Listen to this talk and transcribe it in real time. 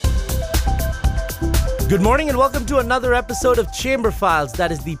Good morning and welcome to another episode of Chamber Files.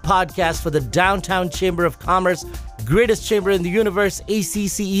 That is the podcast for the Downtown Chamber of Commerce, greatest chamber in the universe,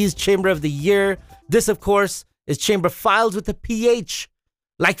 ACCE's Chamber of the Year. This, of course, is Chamber Files with a PH,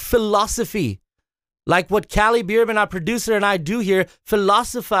 like philosophy. Like what Callie Bierman, our producer, and I do here,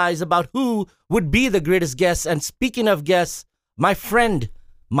 philosophize about who would be the greatest guest. And speaking of guests, my friend,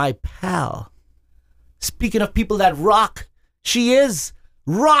 my pal. Speaking of people that rock, she is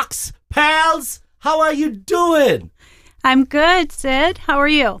Rocks Pals. How are you doing? I'm good, Sid. How are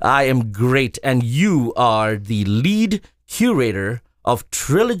you? I am great. And you are the lead curator of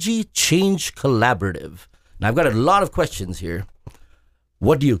Trilogy Change Collaborative. Now, I've got a lot of questions here.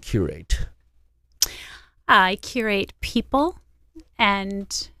 What do you curate? I curate people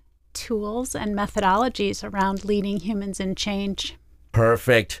and tools and methodologies around leading humans in change.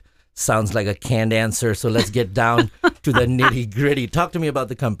 Perfect. Sounds like a canned answer. So let's get down to the nitty gritty. Talk to me about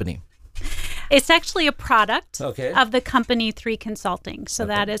the company. It's actually a product of the company 3 Consulting. So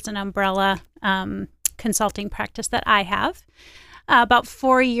that is an umbrella consulting practice that I have. About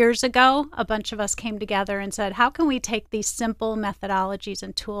 4 years ago, a bunch of us came together and said, how can we take these simple methodologies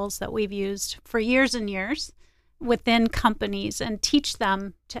and tools that we've used for years and years within companies and teach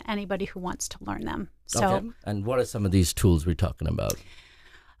them to anybody who wants to learn them? So, And what are some of these tools we're talking about?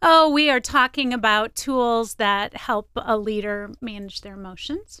 Oh, we are talking about tools that help a leader manage their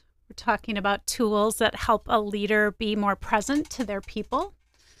emotions. We're talking about tools that help a leader be more present to their people.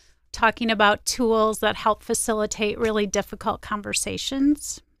 Talking about tools that help facilitate really difficult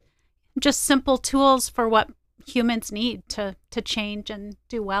conversations. Just simple tools for what humans need to change and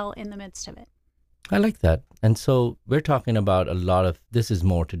do well in the midst of it. I like that. And so we're talking about a lot of, this is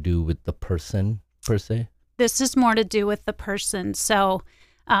more to do with the person per se? This is more to do with the person. So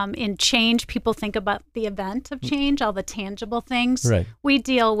in change, people think about the event of change, all the tangible things. Right. We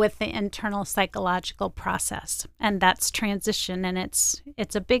deal with the internal psychological process, and that's transition, and it's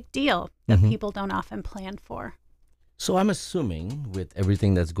a big deal that people don't often plan for. So I'm assuming with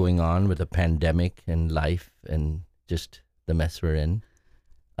everything that's going on with the pandemic and life and just the mess we're in,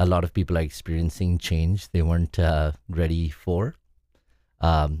 a lot of people are experiencing change they weren't ready for.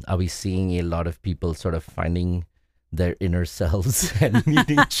 Are we seeing a lot of people sort of finding their inner selves and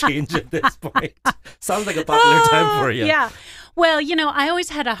needing change at this point? Sounds like a popular time for you. Yeah. Well, I always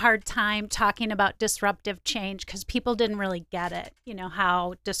had a hard time talking about disruptive change because people didn't really get it,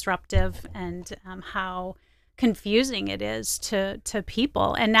 how disruptive and how confusing it is to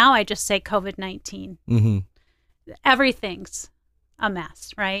people. And now I just say COVID-19. Mm-hmm. Everything's a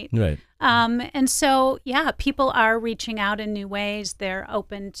mess, right? Right. And so, people are reaching out in new ways. They're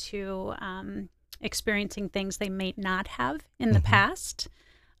open to experiencing things they may not have in the past.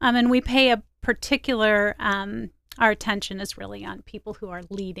 And we pay a particular, our attention is really on people who are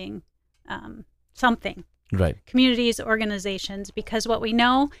leading something. Right. Communities, organizations, because what we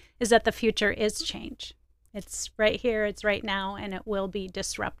know is that the future is change. It's right here, it's right now, and it will be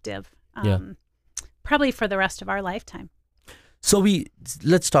disruptive, probably for the rest of our lifetime. So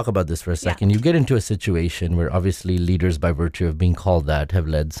let's talk about this for a second. You get into a situation where obviously leaders, by virtue of being called that, have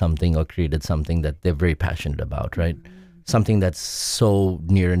led something or created something that they're very passionate about, right? Something that's so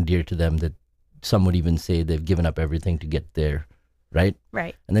near and dear to them that some would even say they've given up everything to get there, right?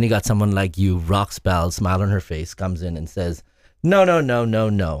 Right. And then you got someone like you, Rocks Pal, smile on her face, comes in and says, no.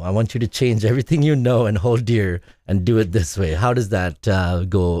 I want you to change everything you know and hold dear and do it this way. How does that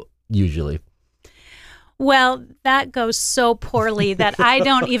go usually? Well, that goes so poorly that I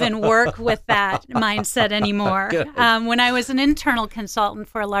don't even work with that mindset anymore. When I was an internal consultant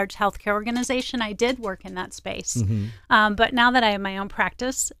for a large healthcare organization, I did work in that space. But now that I have my own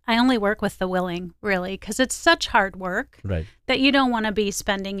practice, I only work with the willing, really, because it's such hard work that you don't want to be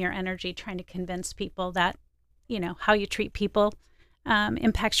spending your energy trying to convince people that, how you treat people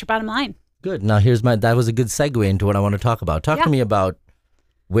impacts your bottom line. Good. Now, that was a good segue into what I want to talk about. Talk to me about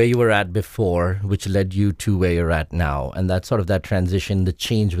where you were at before, which led you to where you're at now, and that sort of that transition, the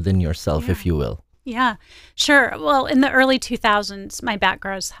change within yourself, if you will. Yeah, sure. Well, in the early 2000s, my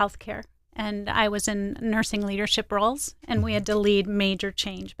background is healthcare, and I was in nursing leadership roles, and we had to lead major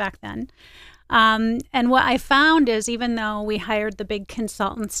change back then. And what I found is even though we hired the big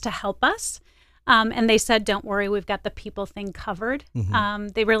consultants to help us, and they said, don't worry, we've got the people thing covered,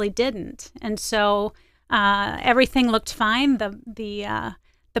 they really didn't. And so everything looked fine.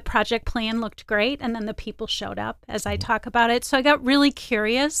 The project plan looked great, and then the people showed up as I talk about it. So I got really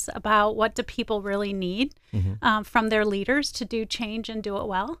curious about what do people really need from their leaders to do change and do it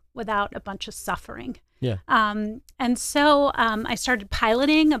well without a bunch of suffering. Yeah. And so I started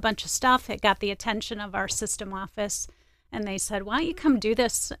piloting a bunch of stuff. It got the attention of our system office, and they said, why don't you come do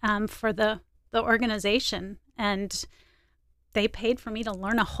this for the the organization, and they paid for me to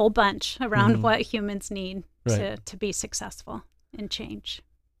learn a whole bunch around what humans need to be successful in change.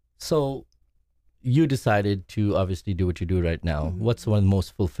 So you decided to obviously do what you do right now. What's one of the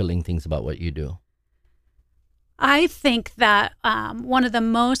most fulfilling things about what you do? I think that one of the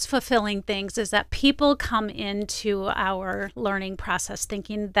most fulfilling things is that people come into our learning process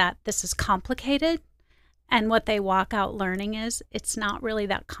thinking that this is complicated. And what they walk out learning is it's not really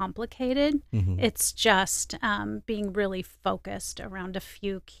that complicated. It's just being really focused around a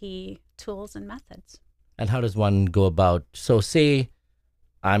few key tools and methods. And how does one go about, so say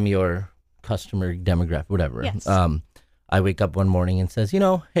I'm your customer demographic, whatever. Yes. I wake up one morning and says,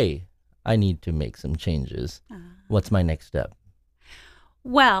 hey, I need to make some changes. What's my next step?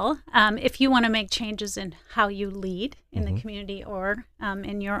 Well, if you want to make changes in how you lead in the community or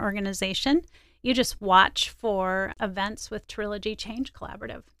in your organization, you just watch for events with Trilogy Change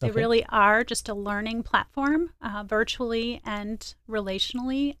Collaborative. They really are just a learning platform, virtually and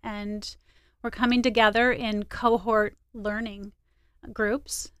relationally, and we're coming together in cohort learning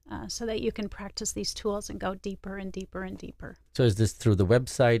groups so that you can practice these tools and go deeper and deeper and deeper. So is this through the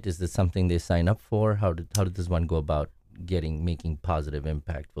website? Is this something they sign up for? How does one go about making positive,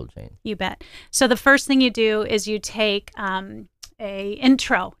 impactful change? You bet. So the first thing you do is you take a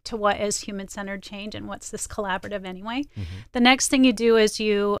intro to what is human-centered change and what's this collaborative anyway. The next thing you do is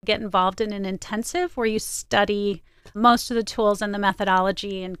you get involved in an intensive where you study most of the tools and the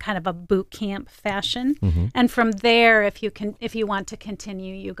methodology in kind of a boot camp fashion. And from there, if you want to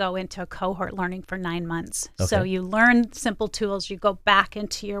continue, you go into a cohort learning for 9 months. So you learn simple tools, you go back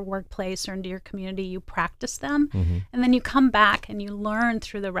into your workplace or into your community, you practice them, and then you come back and you learn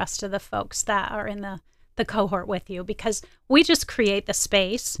through the rest of the folks that are in the cohort with you, because we just create the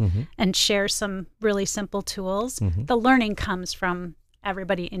space and share some really simple tools. The learning comes from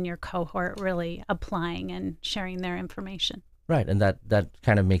everybody in your cohort really applying and sharing their information. Right, and that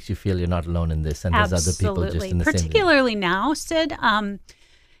kind of makes you feel you're not alone in this, and there's other people just in the same. Particularly now, Sid,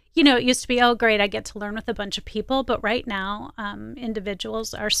 it used to be, oh, great, I get to learn with a bunch of people, but right now,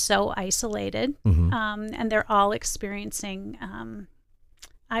 individuals are so isolated, and they're all experiencing,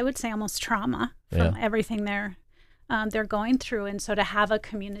 I would say, almost trauma from everything they're going through, and so to have a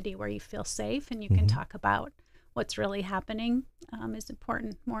community where you feel safe and you can talk about what's really happening is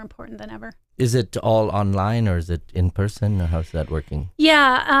important, more important than ever. Is it all online or is it in person, or how's that working?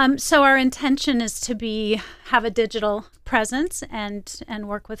 Yeah, so our intention is to have a digital presence and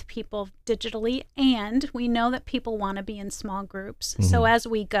work with people digitally, and we know that people want to be in small groups. So as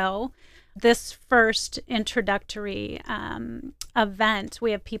we go, this first introductory event,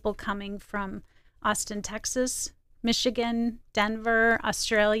 we have people coming from Austin, Texas, Michigan, Denver,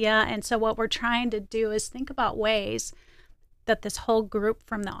 Australia. And so what we're trying to do is think about ways that this whole group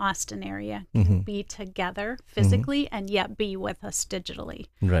from the Austin area can be together physically and yet be with us digitally.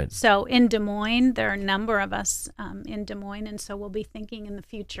 Right. So in Des Moines, there are a number of us in Des Moines. And so we'll be thinking in the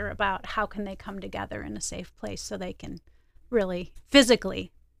future about how can they come together in a safe place so they can really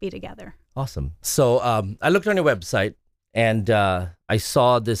physically be together. Awesome. So I looked on your website and I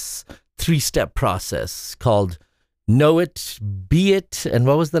saw this 3-step process called Know It, Be It, and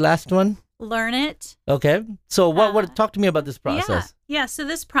what was the last one? Learn it. Okay. So what talk to me about this process. Yeah. So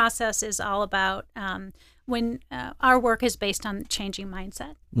this process is all about when our work is based on changing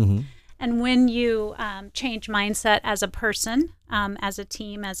mindset. And when you change mindset as a person, as a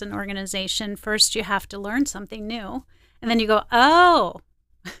team, as an organization, first you have to learn something new. And then you go, oh,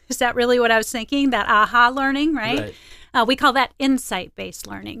 is that really what I was thinking? That aha learning, right? We call that insight-based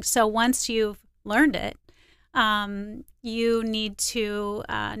learning. So once you've learned it, you need to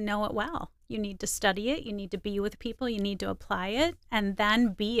know it well. You need to study it. You need to be with people. You need to apply it and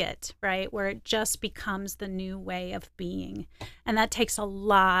then be it, right? Where it just becomes the new way of being. And that takes a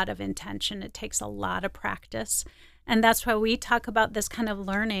lot of intention. It takes a lot of practice. And that's why we talk about this kind of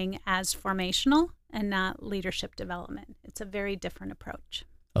learning as formational and not leadership development. It's a very different approach.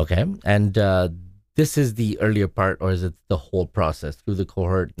 Okay. And this is the earlier part, or is it the whole process through the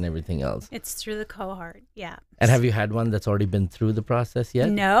cohort and everything else? It's through the cohort, yeah. And have you had one that's already been through the process yet?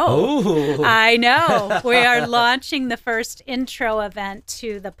 No. Oh. I know. We are launching the first intro event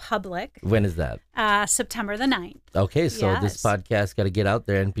to the public. When is that? September the 9th. Okay, so this podcast got to get out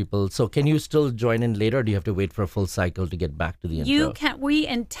there and people. So can you still join in later, or do you have to wait for a full cycle to get back to the intro? You can. We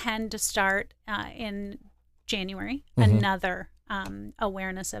intend to start in January, another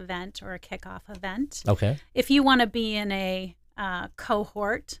awareness event or a kickoff event. Okay. If you want to be in a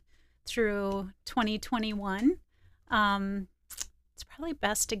cohort through 2021, it's probably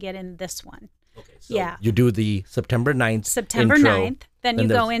best to get in this one. Yeah. You do the September 9th September intro, 9th. Then you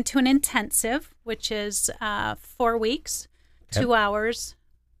there's- go into an intensive. September intro, 9th. Then you there's- go into an intensive, which is 4 weeks, 2 hours.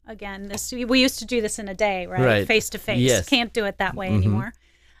 Again, we used to do this in a day, right? Face to face. Yes. Can't do it that way anymore.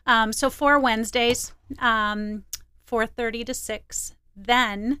 So 4 Wednesdays, 4:30 to 6.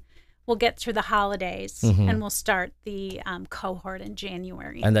 Then we'll get through the holidays and we'll start the cohort in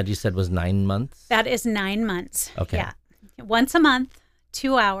January. And that you said was 9 months? That is 9 months. Okay. Yeah. Once a month,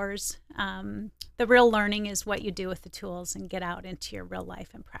 2 hours. The real learning is what you do with the tools and get out into your real life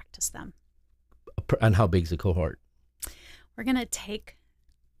and practice them. And how big's the cohort? We're going to take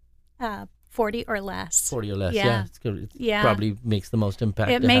 40 or less. 40 or less, Yeah. It's good. It Yeah. probably makes the most impact.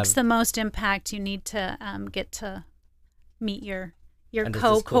 It to makes have- the most impact. You need to get to meet your and does this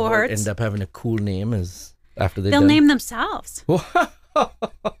cohort cohorts. end up having a cool name as after They'll name themselves.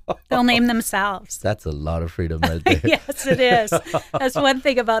 They'll name themselves. That's a lot of freedom right there. Yes, it is. That's one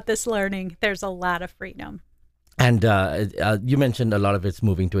thing about this learning. There's a lot of freedom. And you mentioned a lot of it's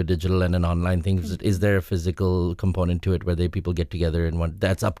moving to a digital and an online thing. Is there a physical component to it where people get together and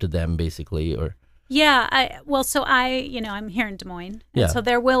that's up to them basically, or? Yeah, I'm here in Des Moines, and Yeah. so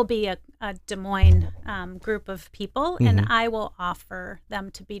there will be a Des Moines group of people, and I will offer them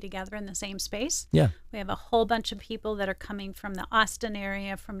to be together in the same space. Yeah. We have a whole bunch of people that are coming from the Austin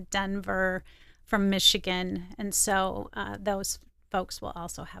area, from Denver, from Michigan, and so those folks will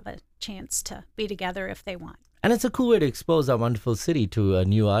also have a chance to be together if they want. And it's a cool way to expose our wonderful city to a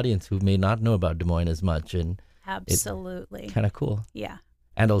new audience who may not know about Des Moines as much, and Absolutely. kind of cool. Yeah.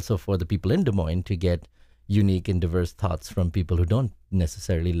 And also for the people in Des Moines to get unique and diverse thoughts from people who don't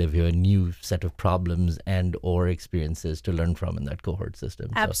necessarily live here, a new set of problems and or experiences to learn from in that cohort system.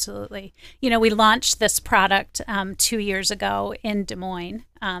 So, Absolutely. We launched this product 2 years ago in Des Moines.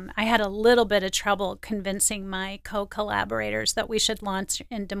 I had a little bit of trouble convincing my co-collaborators that we should launch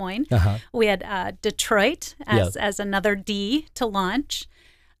in Des Moines. We had Detroit as another D to launch.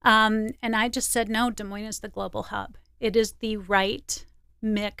 And I just said, no, Des Moines is the global hub. It is the right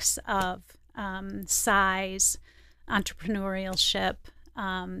mix of size, entrepreneurship,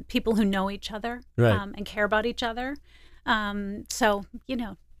 people who know each other and care about each other. So,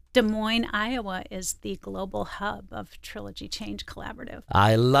 Des Moines, Iowa is the global hub of Trilogy Change Collaborative.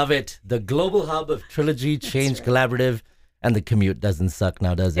 I love it. The global hub of Trilogy Change Collaborative. And the commute doesn't suck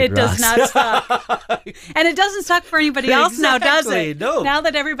now, does it, It does not suck. And it doesn't suck for anybody else now, does it? No. Now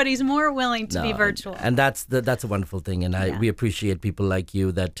that everybody's more willing to be virtual. And that's a wonderful thing. And we appreciate people like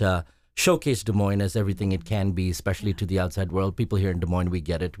you that showcase Des Moines as everything it can be, especially to the outside world. People here in Des Moines, we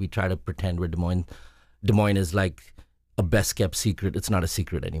get it. We try to pretend we're Des Moines. Des Moines is like a best kept secret. It's not a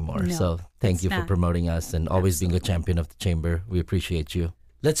secret anymore. No, so thank you for promoting us and always being a champion of the chamber. We appreciate you.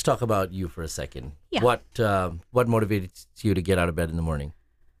 Let's talk about you for a second. Yeah. What motivates you to get out of bed in the morning?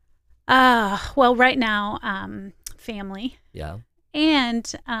 Well, right now, family. Yeah.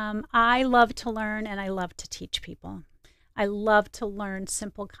 And I love to learn and I love to teach people. I love to learn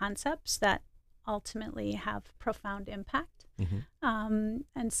simple concepts that ultimately have profound impact. And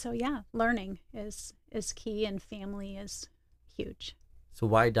so, learning is key and family is huge. So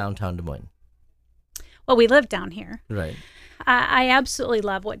why downtown Des Moines? Well, we live down here. Right. I absolutely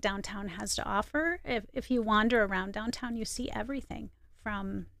love what downtown has to offer. If you wander around downtown, you see everything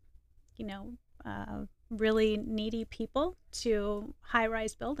from, really needy people to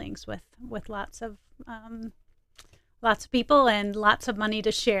high-rise buildings with lots of people and lots of money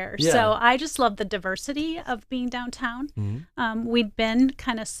to share. Yeah. So I just love the diversity of being downtown. We'd been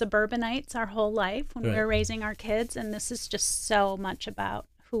kind of suburbanites our whole life when we were raising our kids, and this is just so much about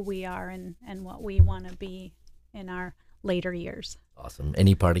who we are and what we want to be in our later years. Awesome.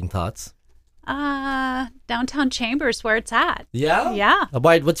 Any parting thoughts? Downtown Chamber's where it's at. Yeah? Yeah.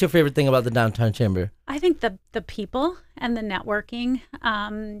 What's your favorite thing about the downtown chamber? I think the people and the networking,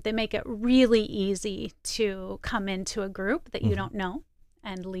 they make it really easy to come into a group that you don't know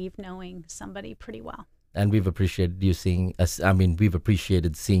and leave knowing somebody pretty well. And we've appreciated you seeing us. I mean, we've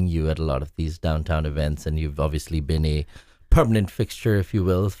appreciated seeing you at a lot of these downtown events, and you've obviously been a permanent fixture, if you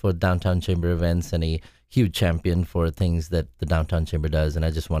will, for downtown chamber events and a huge champion for things that the downtown chamber does. And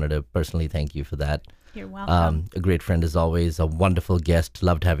I just wanted to personally thank you for that. You're welcome. A great friend as always, a wonderful guest.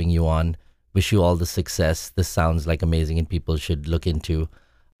 Loved having you on. Wish you all the success. This sounds like amazing and people should look into.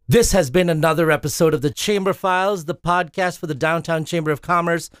 This has been another episode of the Chamber Files, the podcast for the Downtown Chamber of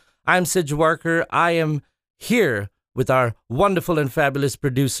Commerce. I'm Sid Jawarkar. I am here with our wonderful and fabulous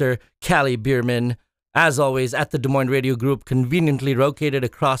producer, Callie Bierman. As always, at the Des Moines Radio Group, conveniently located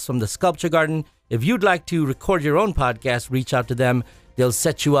across from the Sculpture Garden. If you'd like to record your own podcast, reach out to them. They'll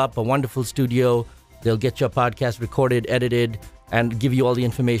set you up a wonderful studio. They'll get your podcast recorded, edited, and give you all the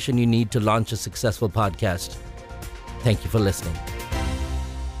information you need to launch a successful podcast. Thank you for listening.